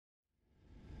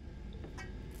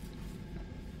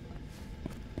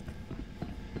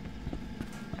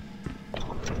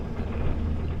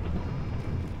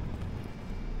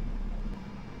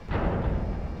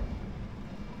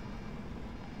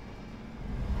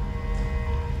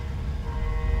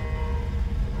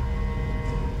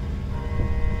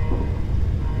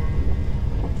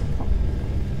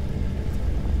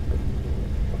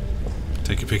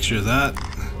picture of that.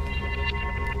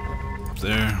 Up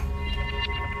there.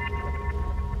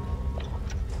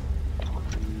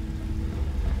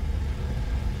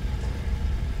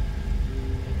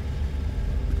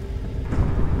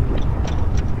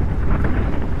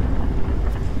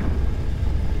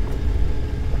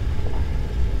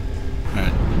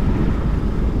 Alright.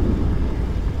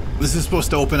 This is supposed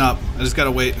to open up. I just gotta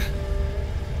wait.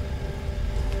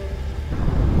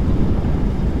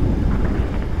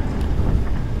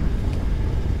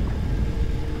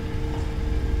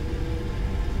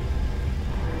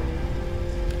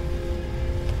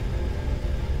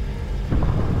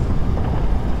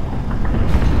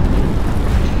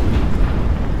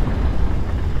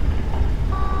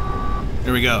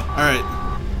 Here we go. All right.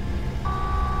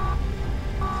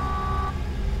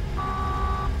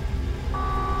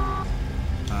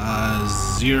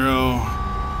 Zero,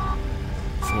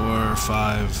 4,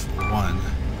 5, 1.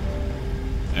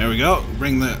 There we go.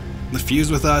 Bring the fuse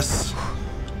with us.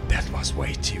 That was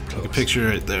way too close. Take a picture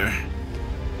right there.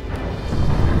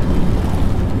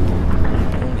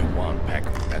 Only one pack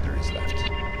of batteries left.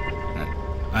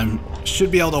 All right.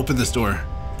 Should be able to open this door.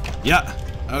 Yeah.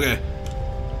 Okay.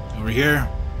 Over here.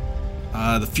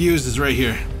 The fuse is right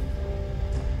here.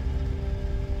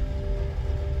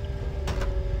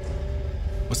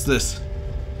 What's this?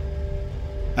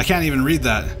 I can't even read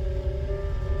that.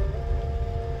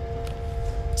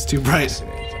 It's too bright.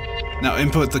 Now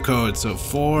input the code. So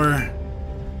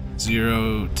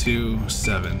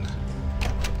 4027.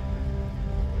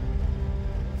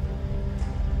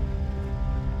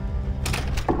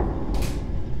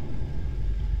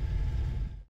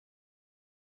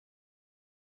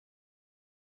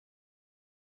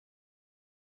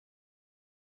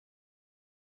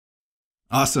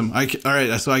 Awesome. All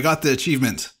right, so I got the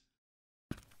achievement.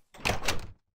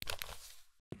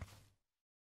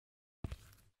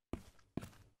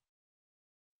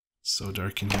 So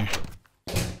dark in here.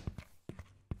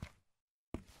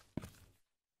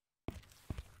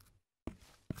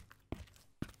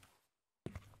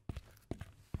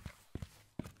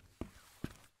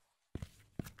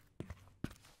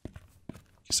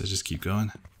 Guess I just keep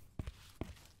going.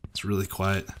 It's really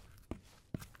quiet.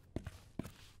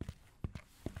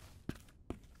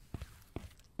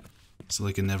 It's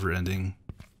like a never-ending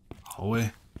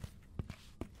hallway.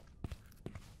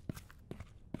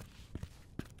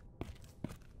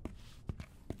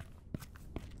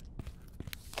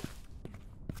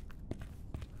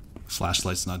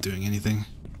 Flashlight's not doing anything.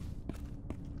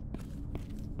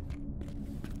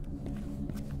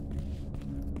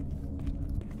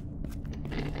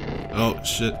 Oh,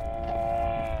 shit.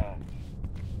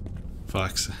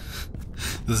 Fox.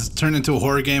 This has turned into a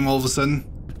horror game all of a sudden.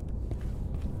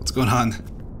 What's going on?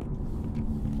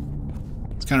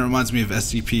 This kind of reminds me of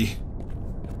SCP.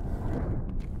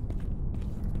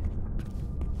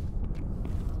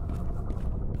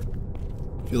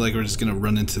 I feel like we're just gonna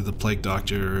run into the plague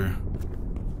doctor or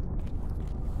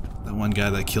that one guy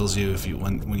that kills you if you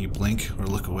when you blink or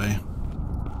look away.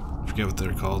 I forget what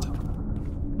they're called.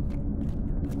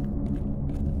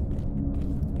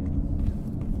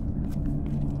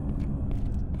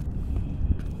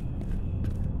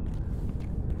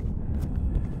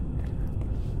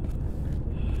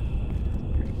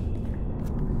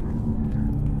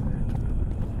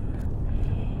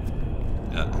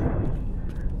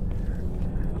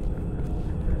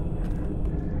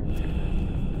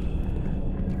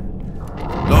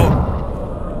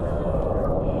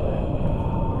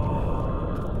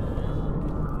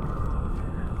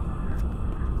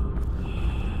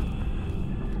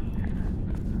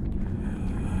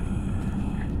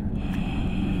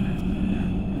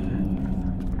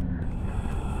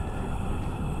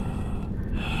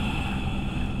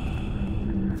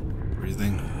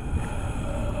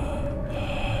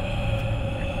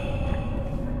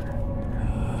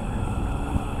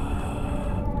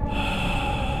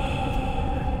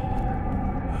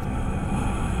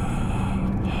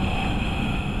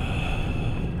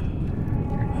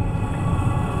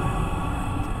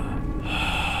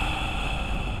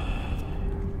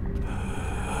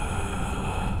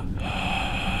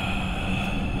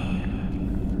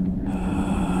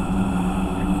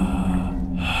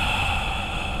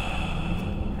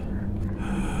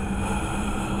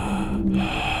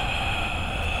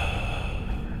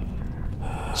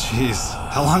 Jeez,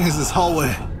 how long is this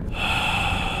hallway?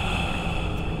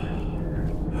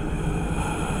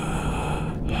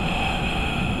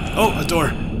 Oh, a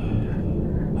door.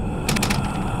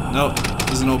 No,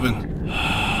 doesn't open.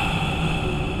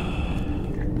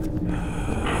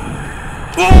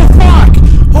 Oh, fuck!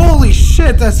 Holy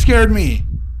shit, that scared me.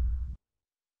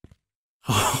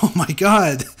 Oh my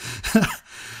god.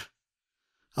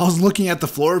 I was looking at the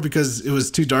floor because it was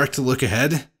too dark to look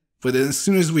ahead. But as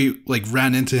soon as we like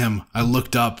ran into him, I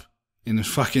looked up and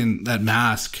fucking that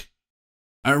mask.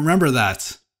 I remember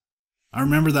that. I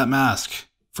remember that mask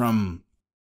from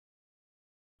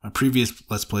my previous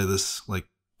Let's Play this like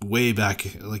way back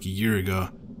like a year ago.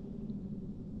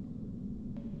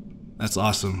 That's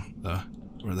awesome though.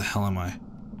 Where the hell am I?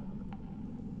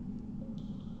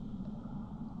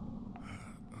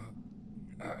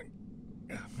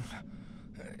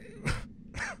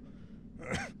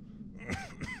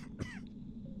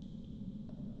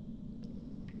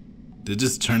 Did it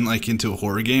just turn like into a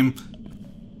horror game?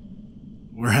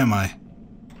 Where am I?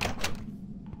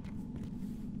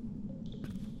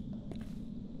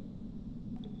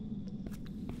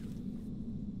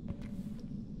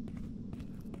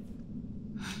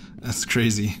 That's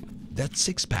crazy. That's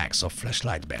 6 packs of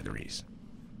flashlight batteries.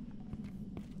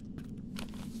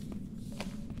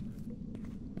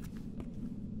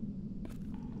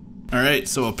 Alright,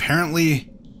 so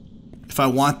apparently if I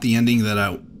want the ending that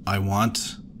I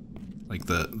want, like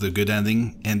the good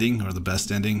ending or the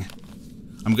best ending,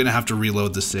 I'm gonna have to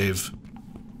reload the save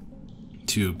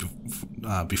to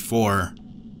before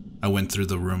I went through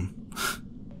the room.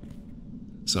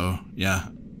 So yeah,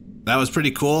 that was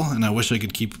pretty cool, and I wish I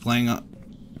could keep playing,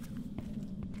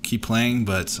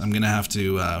 but I'm gonna have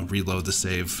to reload the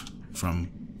save from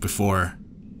before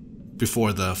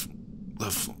the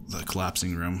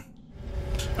collapsing room.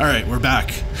 All right, we're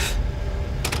back.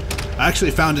 I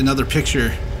actually found another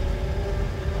picture.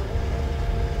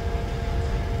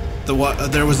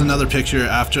 There was another picture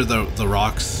after the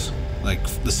rocks, like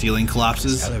the ceiling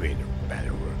collapses. Elevator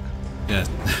better work. Yeah,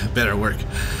 better work.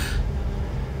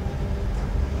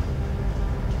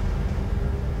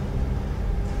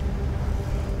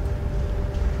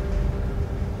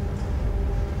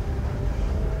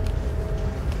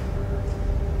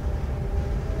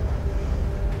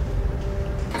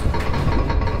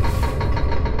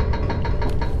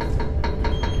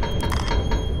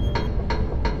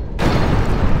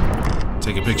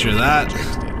 Take a picture of that.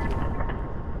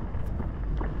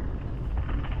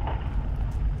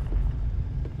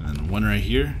 And one right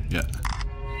here. Yeah.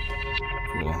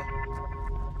 Cool.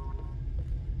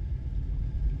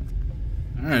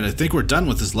 Alright, I think we're done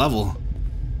with this level.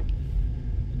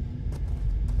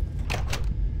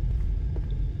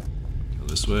 Go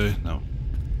this way. No.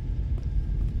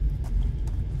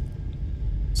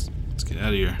 Let's get out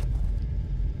of here.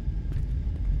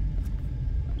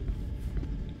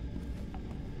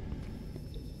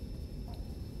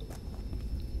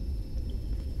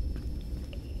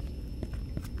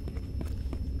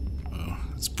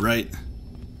 It's bright.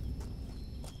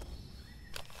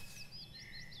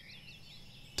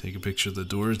 Take a picture of the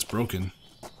door, it's broken.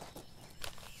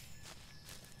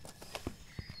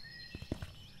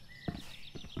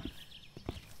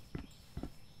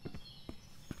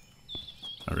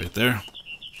 Oh, right there.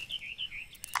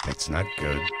 That's not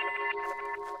good.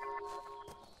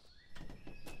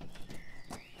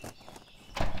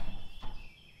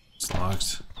 It's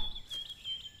locked.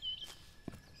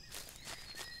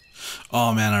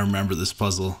 Oh man, I remember this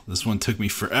puzzle. This one took me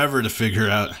forever to figure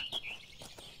out.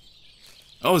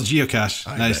 Oh, it's geocache.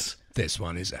 Nice. This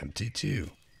one is empty too.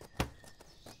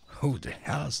 Who the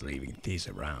hell is leaving these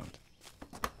around?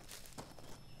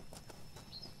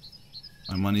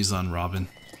 My money's on Robin.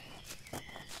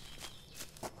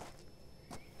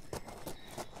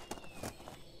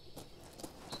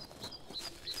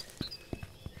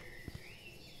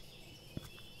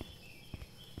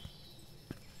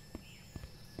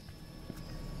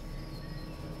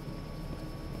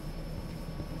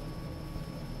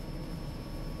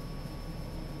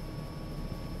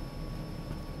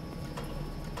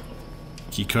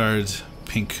 Key card,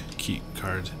 pink key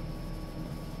card.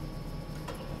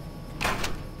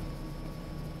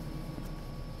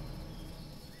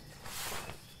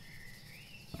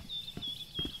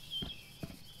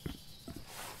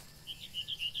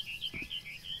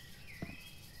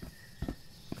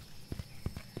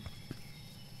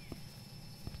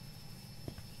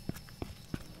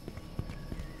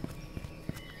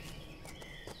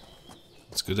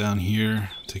 Let's go down here,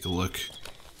 take a look.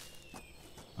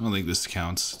 I don't think this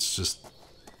counts, it's just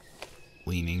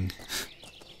leaning.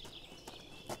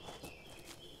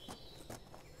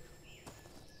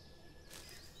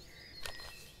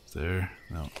 There,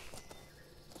 no.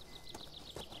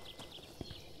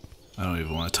 I don't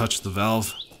even want to touch the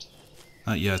valve.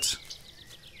 Not yet.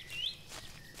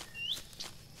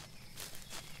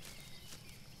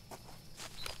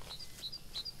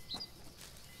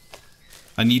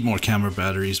 I need more camera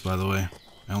batteries, by the way.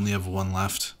 I only have one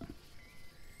left.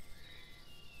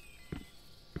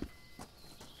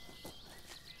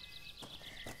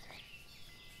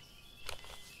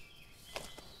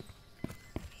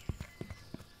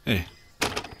 Hey.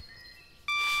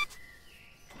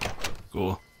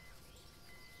 Cool.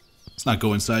 Let's not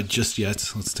go inside just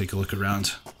yet. Let's take a look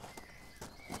around.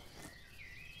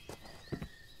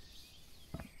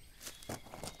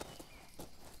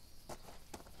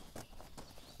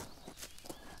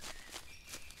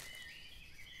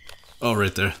 Oh,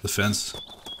 right there, the fence.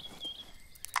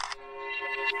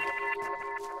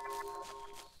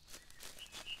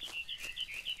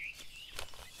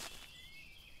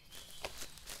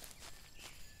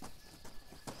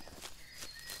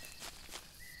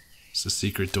 It's a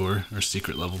secret door, or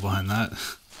secret level behind that.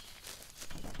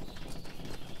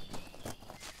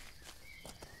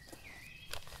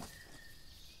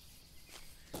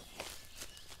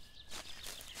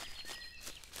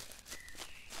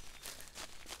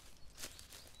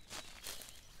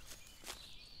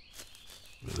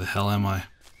 Where the hell am I?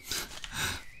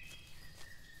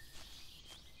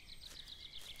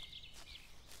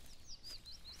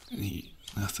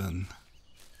 Nothing.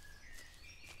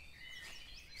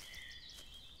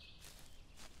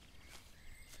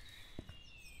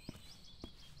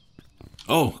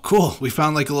 Oh, cool. We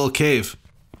found like a little cave.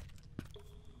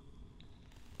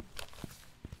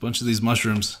 Bunch of these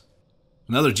mushrooms.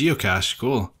 Another geocache.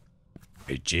 Cool.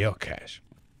 A geocache.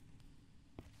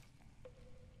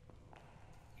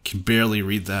 Can barely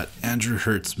read that. Andrew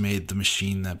Hertz made the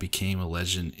machine that became a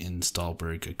legend in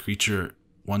Stahlberg, a creature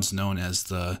once known as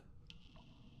the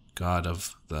god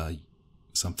of the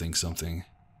something something.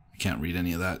 I can't read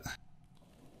any of that.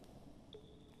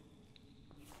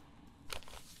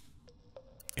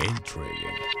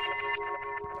 Intriguing.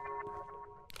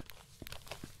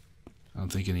 I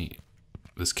don't think any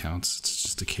this counts. It's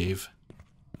just a cave.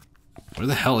 Where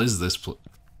the hell is this place?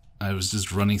 I was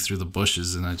just running through the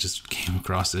bushes and I just came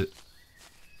across it.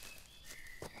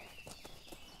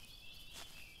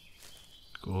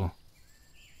 Cool.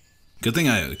 Good thing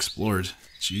I explored.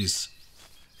 Jeez.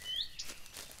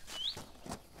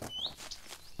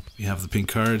 We have the pink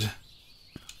card.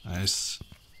 Nice.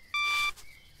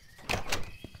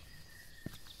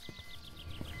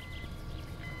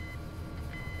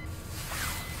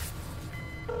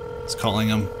 It's calling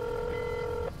him.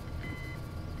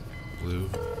 Blue.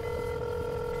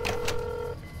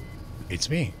 It's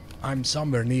me. I'm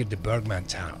somewhere near the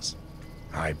Bergman's house.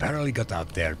 I barely got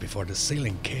out there before the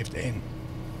ceiling caved in.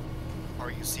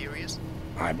 Are you serious?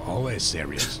 I'm always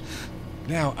serious.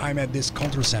 Now I'm at this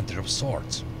control center of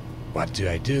sorts. What do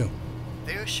I do?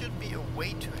 There should be a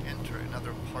way to enter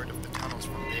another part of the tunnels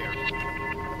from there.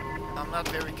 I'm not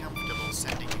very comfortable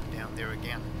sending you down there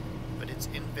again, but it's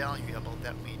invaluable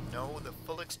that we know the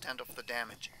full extent of the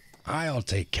damage. I'll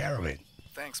take care of it.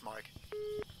 Thanks, Mark.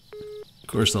 Of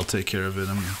course I'll take care of it.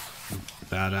 I'm a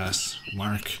badass.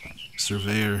 Mark.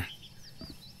 Surveyor.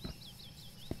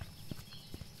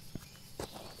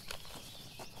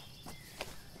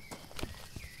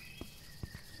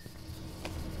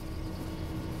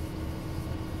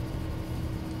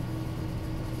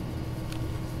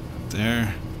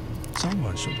 There.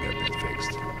 Someone should get that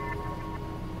fixed.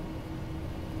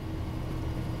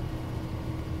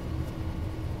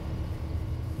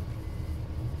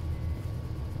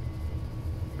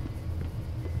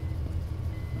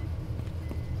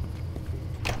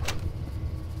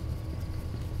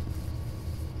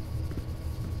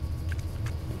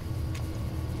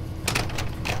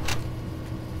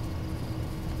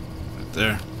 Right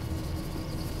there.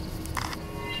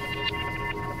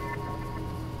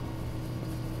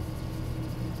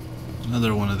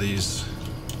 Another one of these.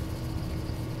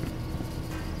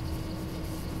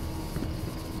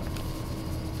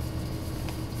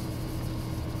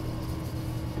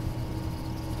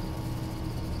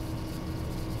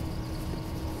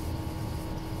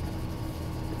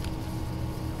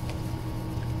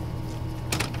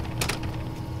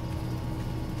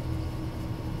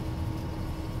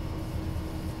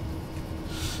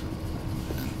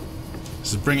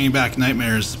 This is bringing back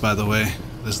nightmares, by the way.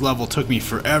 This level took me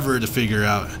forever to figure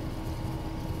out.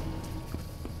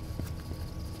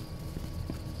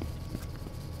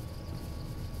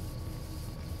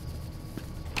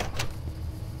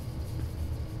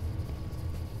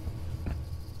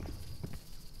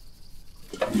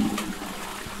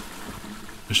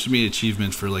 There should be an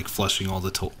achievement for like flushing all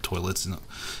the toilets in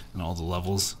all the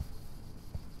levels.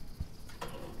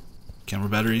 Camera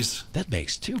batteries. That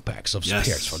makes 2 packs of Yes.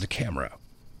 spares for the camera.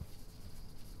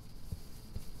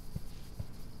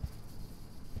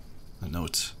 A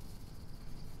note.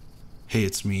 Hey,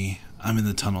 it's me. I'm in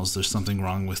the tunnels. There's something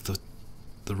wrong with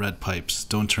the red pipes.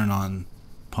 Don't turn on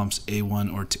pumps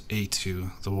A1 or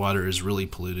A2. The water is really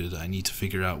polluted. I need to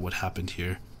figure out what happened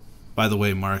here. By the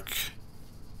way,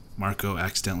 Marco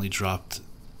accidentally dropped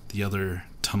the other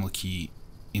tunnel key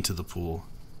into the pool.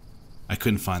 I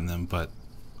couldn't find them, but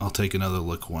I'll take another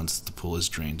look once the pool is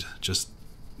drained. Just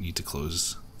need to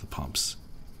close the pumps.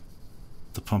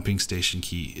 The pumping station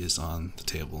key is on the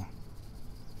table.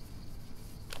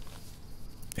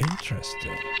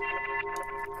 Interesting.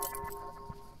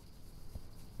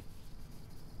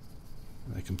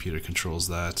 My computer controls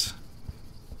that.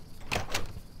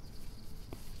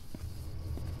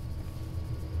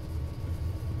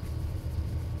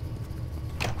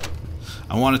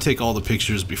 I want to take all the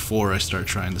pictures before I start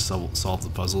trying to solve the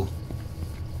puzzle.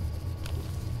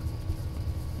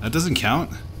 That doesn't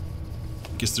count?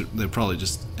 I guess they're probably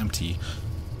just empty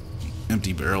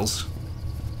barrels.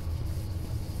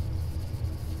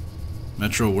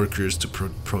 Metro workers to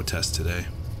protest today.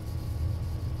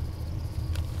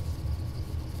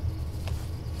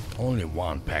 Only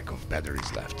one pack of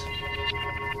batteries left.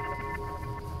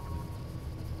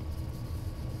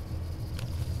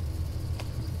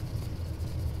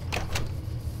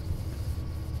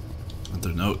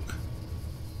 Another note.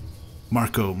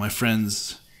 Marco, my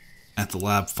friends at the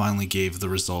lab finally gave the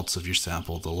results of your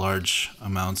sample. The large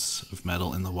amounts of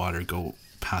metal in the water go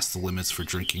past the limits for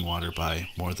drinking water by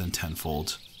more than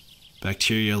tenfold.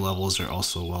 Bacteria levels are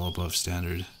also well above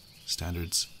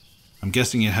standards. I'm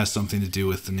guessing it has something to do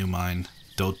with the new mine.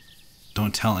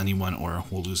 Don't tell anyone or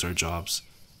we'll lose our jobs.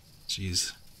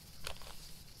 Jeez.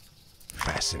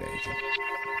 Fascinating.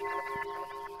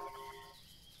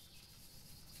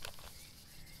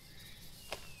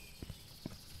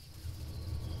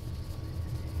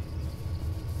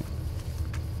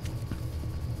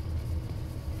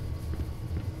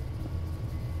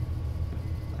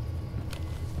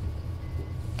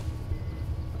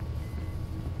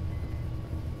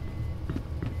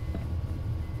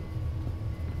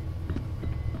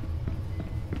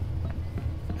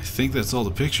 I think that's all the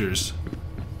pictures.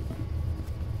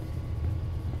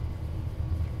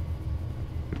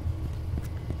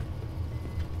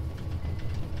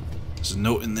 There's a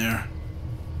note in there.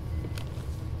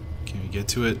 Can we get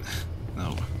to it?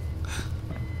 No.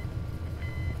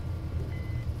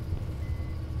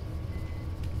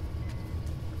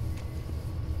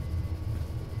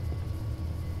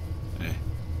 Hey.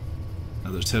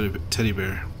 Another teddy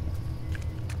bear.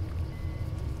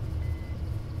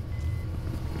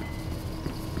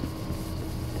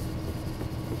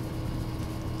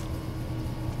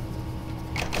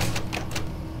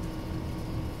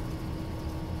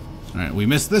 Alright, we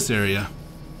missed this area.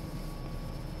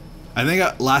 I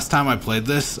think last time I played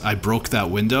this, I broke that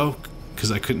window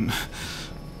because I couldn't,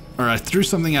 or I threw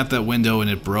something at that window and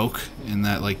it broke, and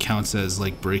that like counts as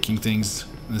like breaking things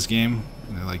in this game,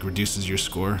 and it like reduces your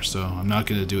score. So I'm not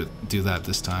gonna do that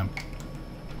this time.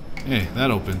 Hey,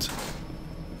 that opened.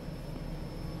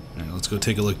 Alright, let's go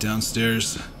take a look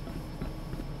downstairs.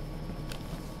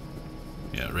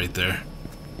 Yeah, right there.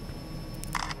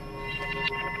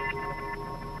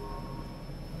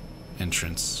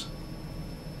 Entrance.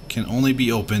 Can only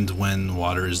be opened when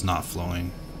water is not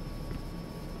flowing.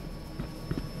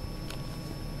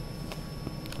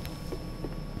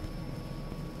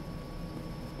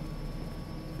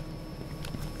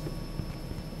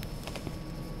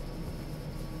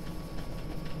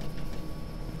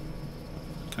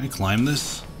 Can I climb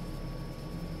this?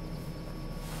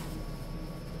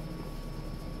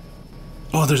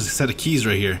 Oh, there's a set of keys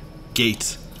right here.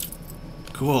 Gate.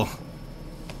 Cool.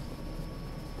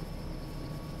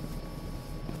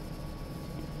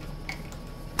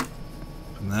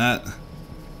 That. I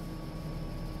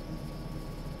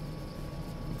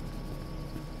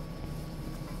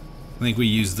think we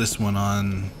use this one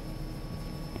on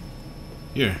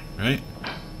here, right?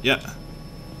 Yeah.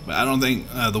 But I don't think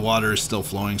the water is still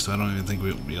flowing, so I don't even think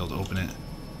we'll be able to open it.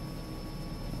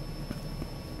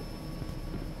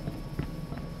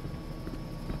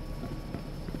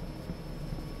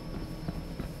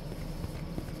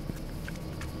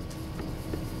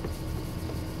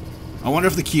 I wonder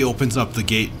if the key opens up the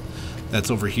gate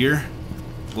that's over here.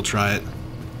 We'll try it.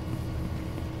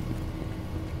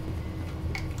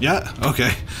 Yeah,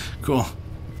 okay, cool.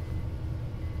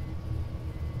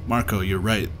 Marco, you're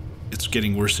right. It's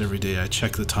getting worse every day. I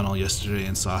checked the tunnel yesterday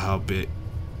and saw how big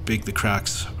the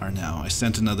cracks are now. I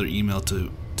sent another email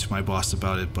to my boss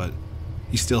about it, but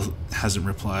he still hasn't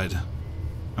replied.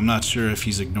 I'm not sure if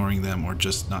he's ignoring them or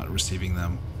just not receiving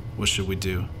them. What should we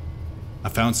do? I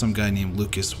found some guy named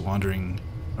Lucas wandering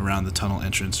around the tunnel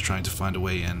entrance trying to find a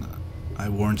way in. I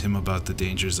warned him about the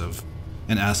dangers of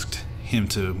and asked him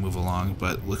to move along,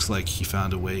 but looks like he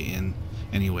found a way in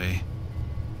anyway.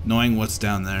 Knowing what's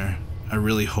down there, I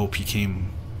really hope he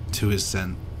came to his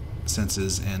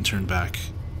senses and turned back.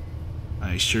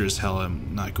 I sure as hell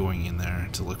am not going in there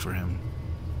to look for him.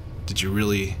 Did you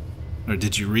really, or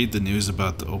did you read the news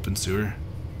about the open sewer?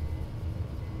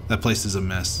 That place is a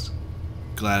mess.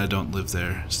 Glad I don't live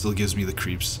there. Still gives me the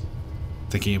creeps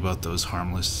thinking about those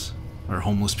harmless or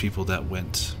homeless people that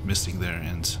went missing there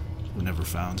and were never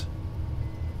found.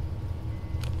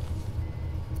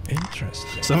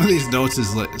 Interesting. Some of these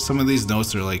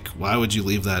notes are like, why would you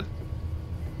leave that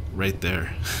right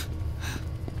there?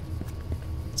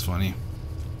 It's funny.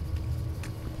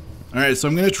 Alright, so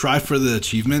I'm gonna try for the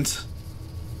achievement.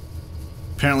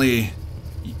 Apparently,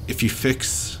 if you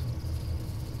fix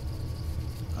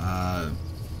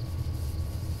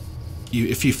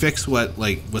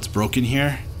what's broken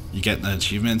here, you get an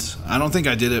achievement. I don't think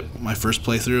I did it my first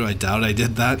playthrough. I doubt I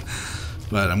did that,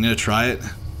 but I'm gonna try it.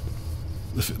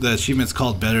 The achievement's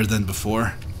called Better Than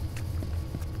Before,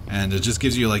 and it just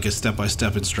gives you like a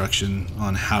step-by-step instruction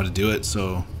on how to do it,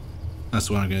 so that's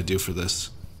what I'm gonna do for this.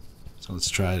 So let's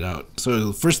try it out. So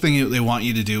the first thing they want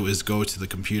you to do is go to the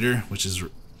computer, which is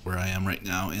where I am right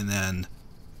now, and then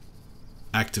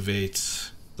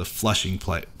activate the flushing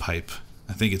pipe.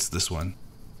 I think it's this one.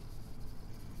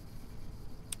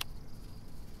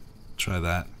 Try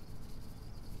that.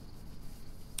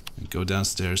 And go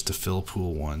downstairs to fill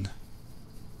pool 1.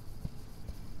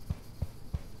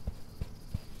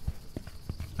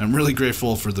 I'm really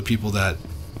grateful for the people that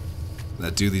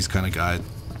do these kind of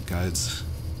guides.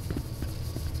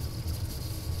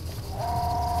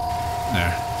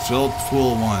 There, fill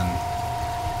pool 1.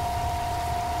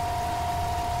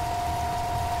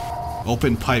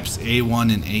 Open pipes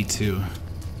A1 and A2.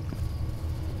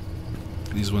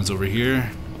 These ones over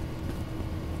here.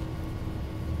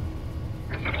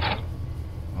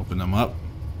 Open them up.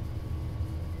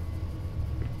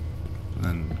 And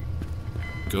then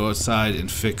go outside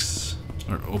and fix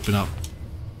or open up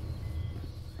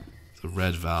the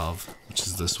red valve, which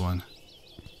is this one.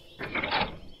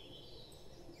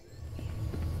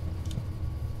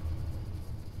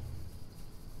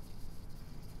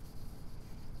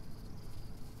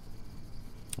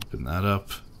 Open that up.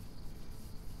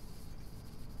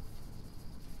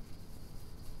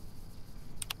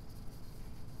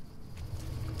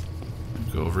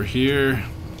 Go over here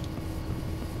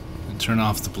and turn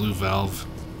off the blue valve.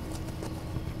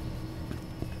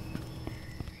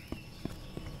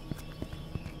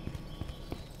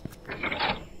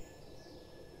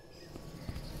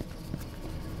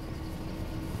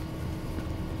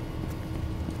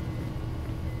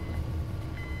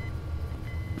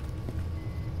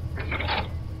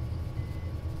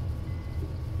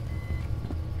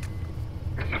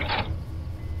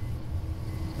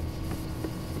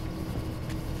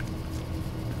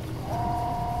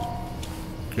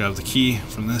 Grab the key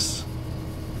from this.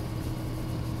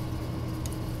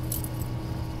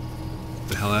 Get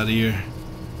the hell out of here.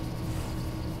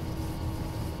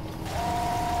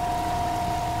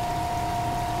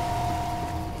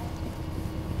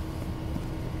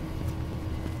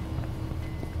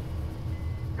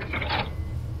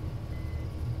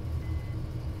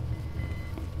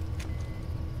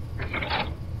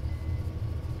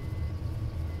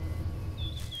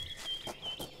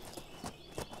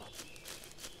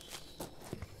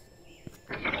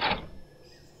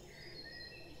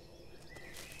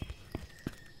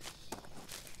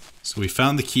 So we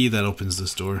found the key that opens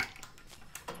this door.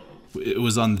 It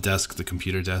was on the desk, the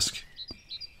computer desk.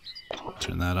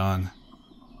 Turn that on.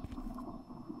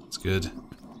 It's good.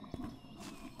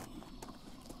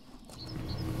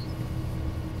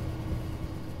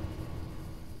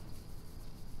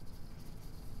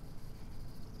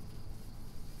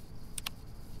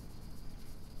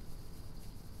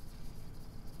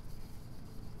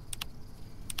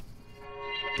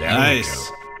 Nice.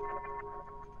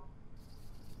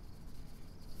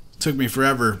 Took me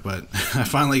forever, but I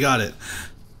finally got it.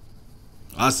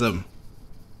 Awesome.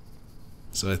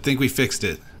 So I think we fixed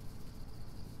it.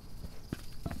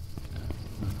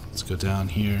 Let's go down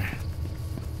here.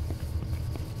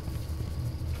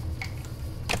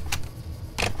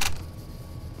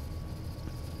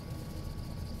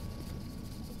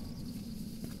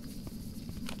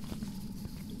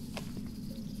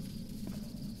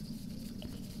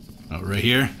 Oh, right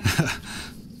here.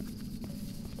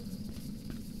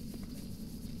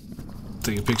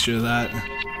 Take a picture of that.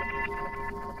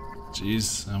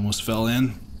 Jeez, I almost fell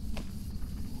in.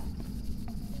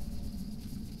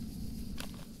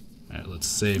 Alright, let's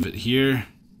save it here.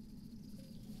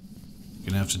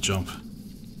 Gonna have to jump.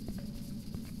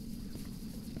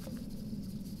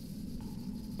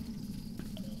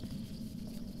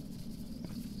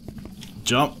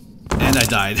 Jump, and I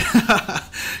died.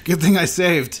 Good thing I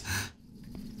saved.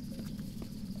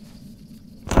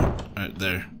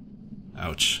 there.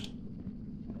 Ouch.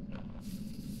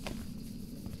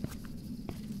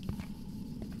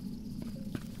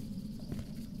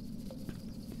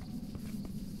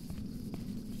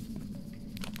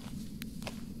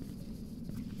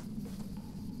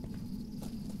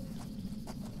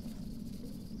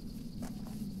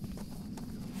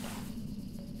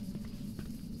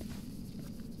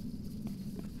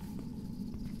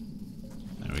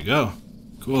 There we go.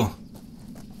 Cool.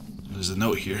 There's a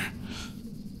note here.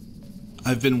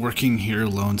 I've been working here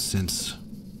alone since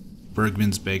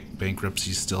Bergman's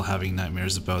bankruptcy, still having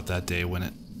nightmares about that day when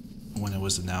it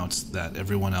was announced that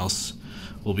everyone else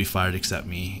will be fired except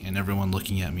me, and everyone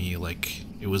looking at me like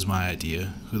it was my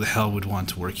idea. Who the hell would want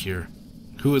to work here?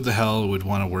 Who the hell would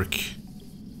want to work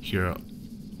here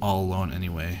all alone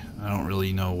anyway? I don't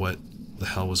really know what the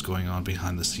hell was going on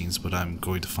behind the scenes, but I'm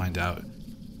going to find out.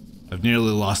 I've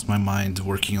nearly lost my mind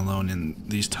working alone in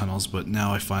these tunnels, but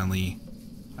now I finally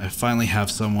have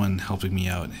someone helping me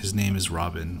out. His name is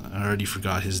Robin. I already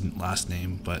forgot his last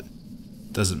name, but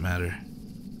it doesn't matter.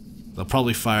 They'll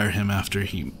probably fire him after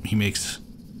he makes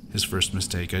his first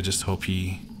mistake. I just hope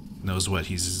he knows what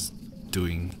he's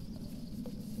doing.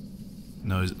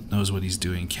 Knows what he's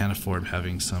doing. Can't afford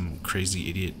having some crazy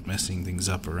idiot messing things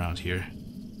up around here.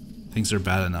 Things are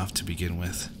bad enough to begin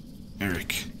with.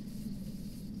 Eric.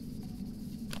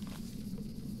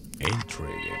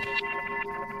 Intriguing.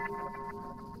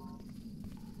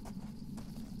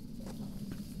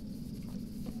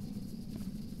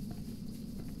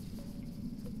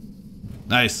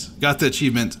 Nice. Got the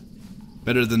achievement.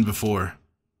 Better than before.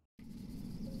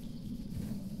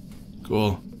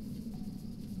 Cool.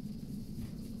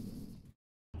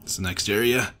 It's the next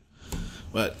area.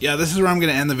 But yeah, this is where I'm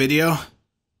going to end the video.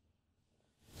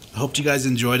 I hope you guys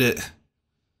enjoyed it.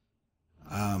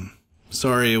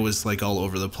 Sorry it was like all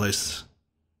over the place.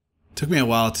 Took me a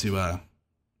while to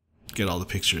get all the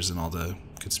pictures and all the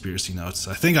conspiracy notes.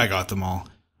 I think I got them all.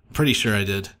 Pretty sure I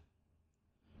did.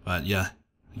 But yeah,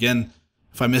 again,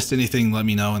 if I missed anything, let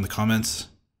me know in the comments.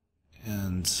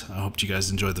 And I hope you guys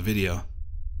enjoyed the video.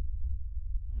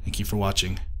 Thank you for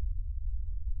watching.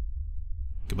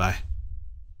 Goodbye.